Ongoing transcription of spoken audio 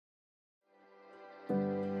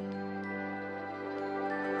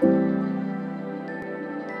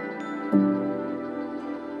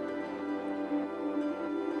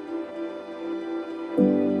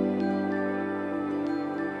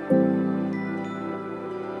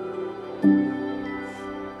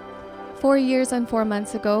4 years and 4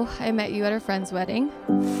 months ago, I met you at a friend's wedding.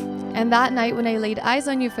 And that night when I laid eyes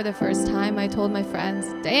on you for the first time, I told my friends,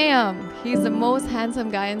 damn, he's the most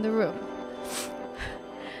handsome guy in the room.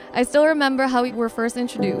 I still remember how we were first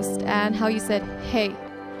introduced and how you said, hey,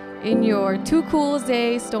 in your too cool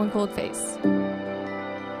Zay stone cold face.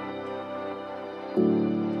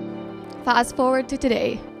 Fast forward to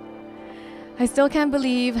today. I still can't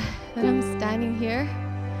believe that I'm standing here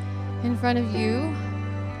in front of you,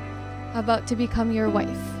 about to become your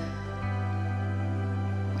wife.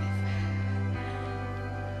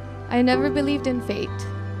 I never believed in fate,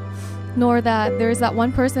 nor that there's that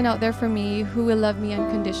one person out there for me who will love me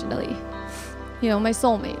unconditionally. You know, my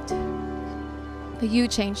soulmate. But you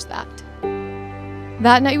changed that.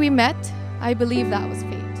 That night we met, I believe that was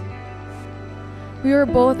fate. We were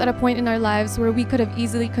both at a point in our lives where we could have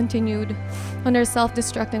easily continued on our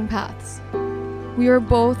self-destructing paths. We were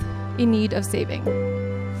both in need of saving.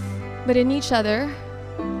 But in each other,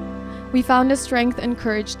 we found the strength and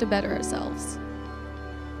courage to better ourselves.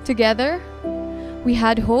 Together, we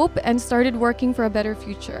had hope and started working for a better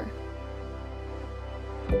future.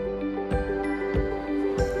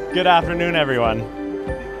 Good afternoon, everyone.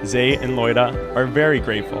 Zay and Loida are very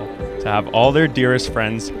grateful to have all their dearest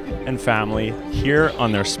friends and family here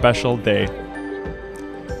on their special day.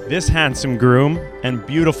 This handsome groom and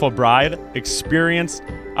beautiful bride experienced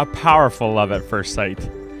a powerful love at first sight.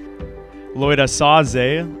 Loida saw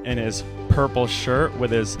Zay in his purple shirt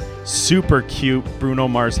with his super cute Bruno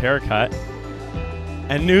Mars haircut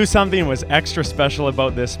and knew something was extra special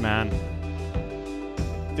about this man.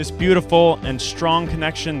 This beautiful and strong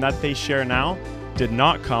connection that they share now did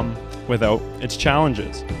not come without its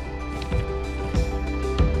challenges.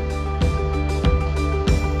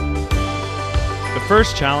 The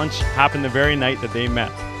first challenge happened the very night that they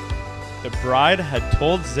met. The bride had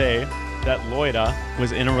told Zay that Loida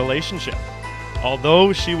was in a relationship,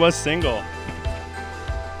 although she was single.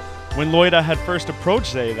 When Loida had first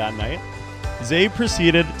approached Zay that night, Zay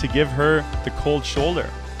proceeded to give her the cold shoulder.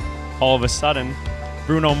 All of a sudden,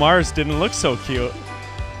 Bruno Mars didn't look so cute.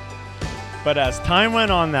 But as time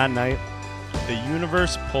went on that night, the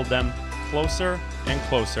universe pulled them closer and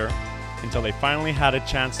closer until they finally had a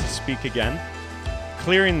chance to speak again,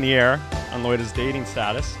 clearing the air on Loida's dating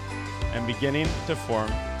status and beginning to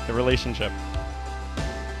form the relationship.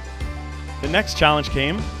 The next challenge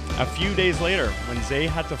came a few days later when Zay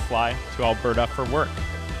had to fly to Alberta for work.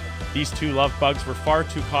 These two love bugs were far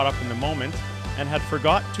too caught up in the moment and had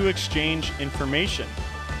forgot to exchange information.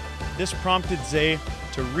 This prompted Zay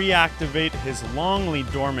to reactivate his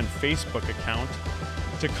longly dormant Facebook account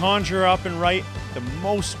to conjure up and write the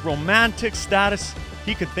most romantic status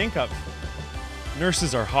he could think of.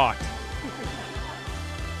 Nurses are hot.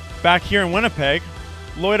 Back here in Winnipeg,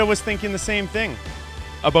 Loida was thinking the same thing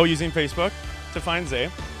about using Facebook to find Zay,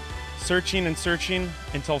 searching and searching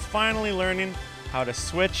until finally learning how to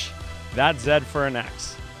switch that Z for an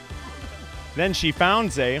X. Then she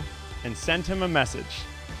found Zay and sent him a message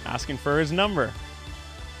asking for his number.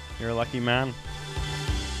 You're a lucky man.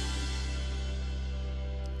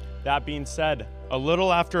 That being said, a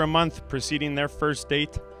little after a month preceding their first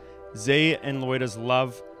date, Zay and Loida's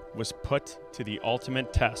love was put to the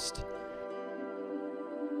ultimate test.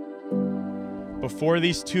 Before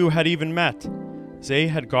these two had even met, Zay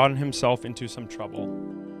had gotten himself into some trouble.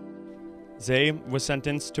 Zay was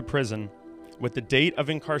sentenced to prison, with the date of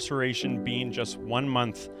incarceration being just 1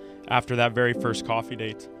 month after that very first coffee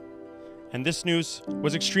date. And this news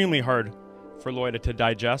was extremely hard for Loida to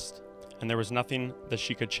digest, and there was nothing that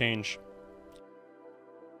she could change.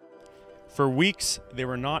 For weeks, they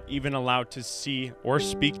were not even allowed to see or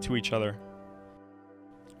speak to each other.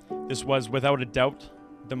 This was, without a doubt,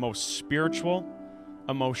 the most spiritual,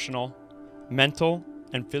 emotional, mental,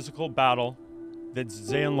 and physical battle that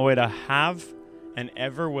Zay and Loida have and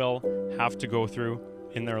ever will have to go through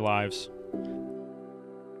in their lives.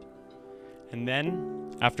 And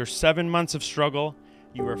then, after 7 months of struggle,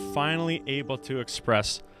 you were finally able to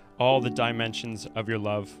express all the dimensions of your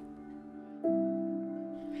love.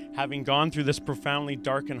 Having gone through this profoundly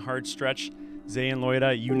dark and hard stretch, Zay and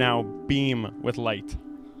Loida, you now beam with light.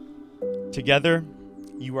 Together,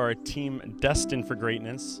 you are a team destined for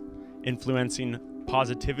greatness, influencing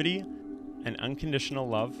positivity and unconditional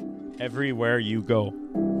love everywhere you go.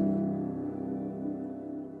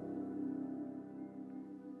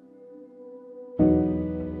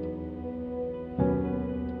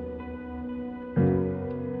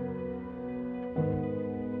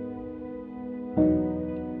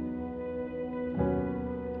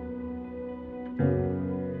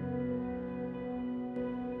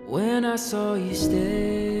 When I saw you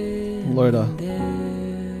standing Loida,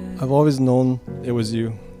 I've always known it was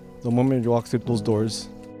you. The moment you walked through those doors,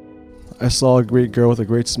 I saw a great girl with a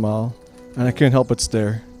great smile, and I couldn't help but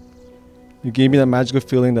stare. You gave me that magical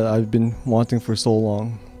feeling that I've been wanting for so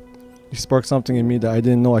long. You sparked something in me that I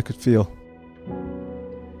didn't know I could feel.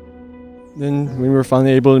 Then, when we were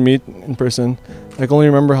finally able to meet in person, I can only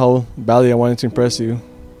remember how badly I wanted to impress you.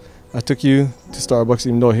 I took you to Starbucks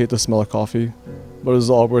even though I hate the smell of coffee, but it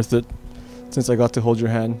was all worth it since I got to hold your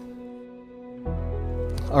hand.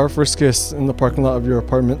 Our first kiss in the parking lot of your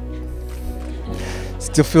apartment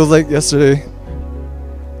still feels like yesterday.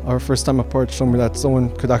 Our first time apart showed me that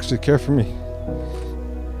someone could actually care for me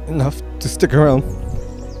enough to stick around.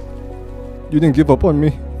 You didn't give up on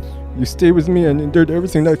me. You stayed with me and endured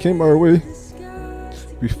everything that came our way.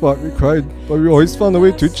 We fought, we cried, but we always found a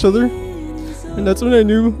way to each other. And that's when I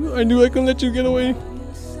knew I couldn't let you get away.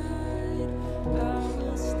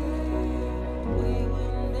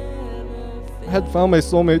 I had found my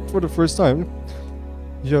soulmate for the first time.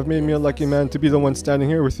 You have made me a lucky man to be the one standing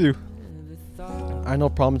here with you. I know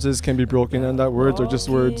promises can be broken and that words are just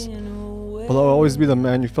words, but I'll always be the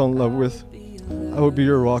man you fell in love with. I will be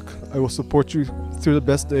your rock. I will support you through the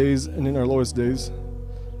best days and in our lowest days.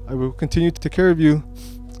 I will continue to take care of you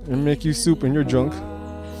and make you soup when you're drunk.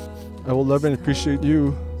 I will love and appreciate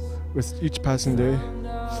you with each passing day.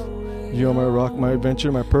 You are my rock, my adventure,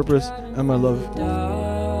 my purpose, and my love.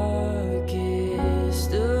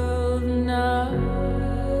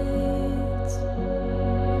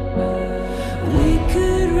 We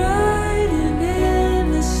could write an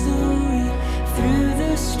endless story through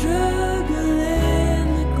the struggle and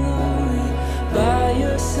the glory. By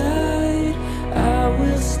your side, I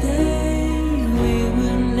will stay. We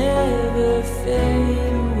will never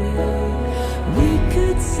fade away. We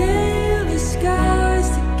could sail the skies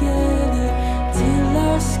together till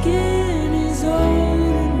our skin is old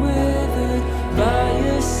and weathered. By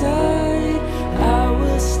your side, I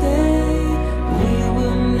will stay. We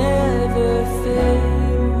will never fade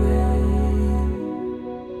away.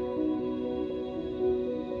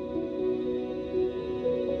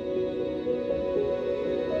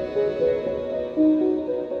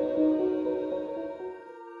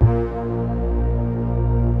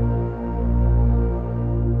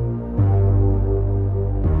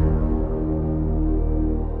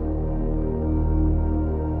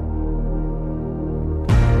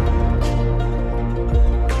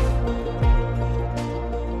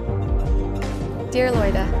 Dear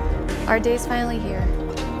Loida, our day's finally here.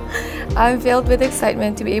 I'm filled with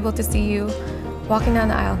excitement to be able to see you walking down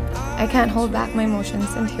the aisle. I can't hold back my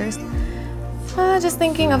emotions and tears. Just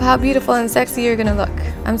thinking of how beautiful and sexy you're gonna look.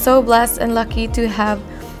 I'm so blessed and lucky to have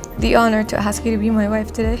the honor to ask you to be my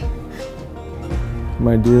wife today.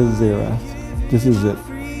 My dear Zarath, this is it.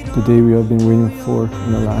 The day we have been waiting for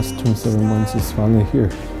in the last 27 months is finally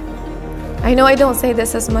here. I know I don't say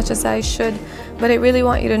this as much as I should, but I really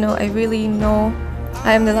want you to know, I really know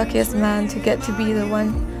I am the luckiest man to get to be the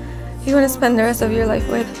one you want to spend the rest of your life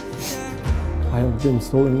with. I have been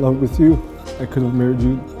so in love with you. I could have married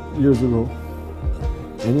you years ago.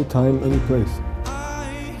 Anytime, any place.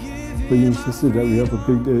 But you insisted that we have a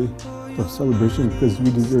big day of celebration because we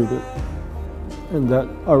deserve it. And that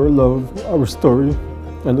our love, our story,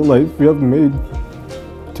 and the life we have made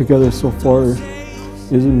together so far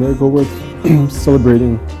is a miracle worth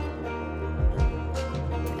celebrating.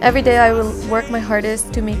 Every day I will work my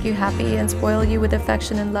hardest to make you happy and spoil you with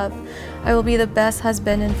affection and love. I will be the best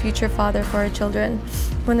husband and future father for our children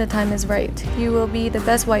when the time is right. You will be the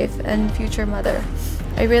best wife and future mother.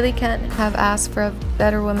 I really can't have asked for a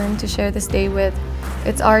better woman to share this day with.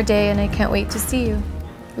 It's our day and I can't wait to see you.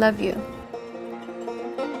 Love you.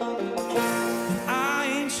 I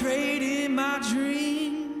ain't trading my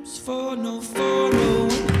dreams for no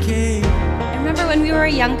 401k. I remember when we were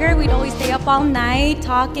younger, we'd always stay up all night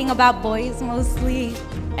talking about boys mostly.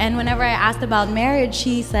 And whenever I asked about marriage,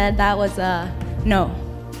 she said that was a no.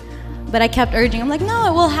 But I kept urging, I'm like, no,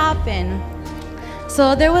 it will happen.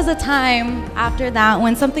 So there was a time after that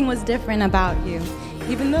when something was different about you,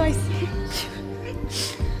 even though I see you.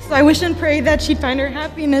 So I wish and pray that she'd find her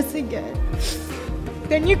happiness again.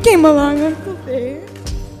 Then you came along, Uncle Faye.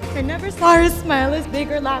 I never saw her smile as big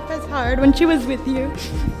or laugh as hard when she was with you.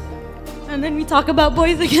 And then we talk about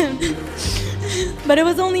boys again. But it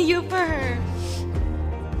was only you for her.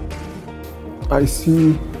 I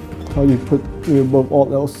see how you put me above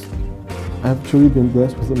all else. I have truly been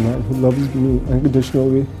blessed with a man who loves me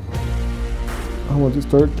unconditionally. I want to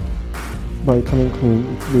start by coming clean.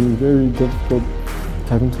 It's been very difficult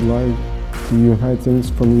having to lie to you and hide things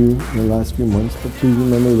from you in the last few months, but please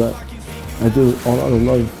remember that I did it all out of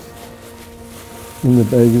love. And the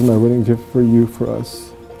bag is my wedding gift for you, for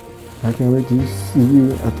us. I can't wait to see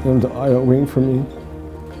you at the end of the aisle waiting for me.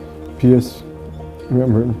 P.S.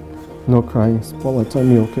 Remember, no crying. Spoil that on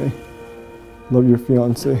me, okay? Love your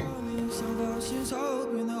fiance.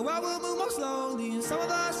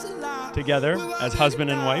 Together, as husband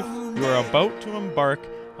and wife, you are about to embark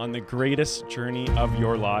on the greatest journey of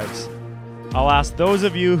your lives. I'll ask those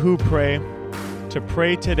of you who pray to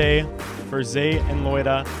pray today for Zay and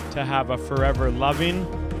Loida to have a forever loving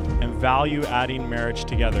and value-adding marriage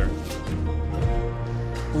together.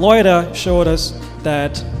 Loida showed us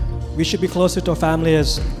that we should be closer to our family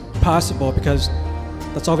as possible because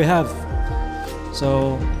that's all we have.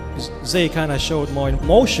 So Zay kind of showed more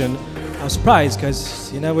emotion. I was surprised because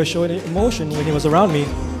he never showed any emotion when he was around me.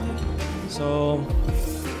 So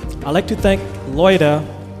I'd like to thank Loida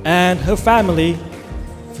and her family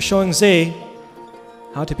for showing Zay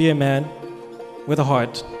how to be a man with a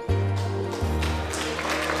heart.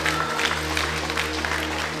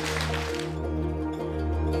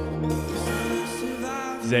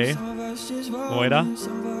 Zay, Loida,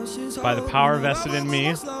 by the power vested in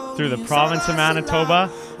me through the province of Manitoba,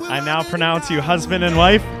 I now pronounce you husband and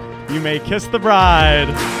wife. You may kiss the bride.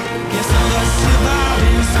 Some of us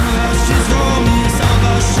surviving, some of us just roaming, some of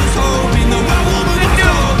us just hoping the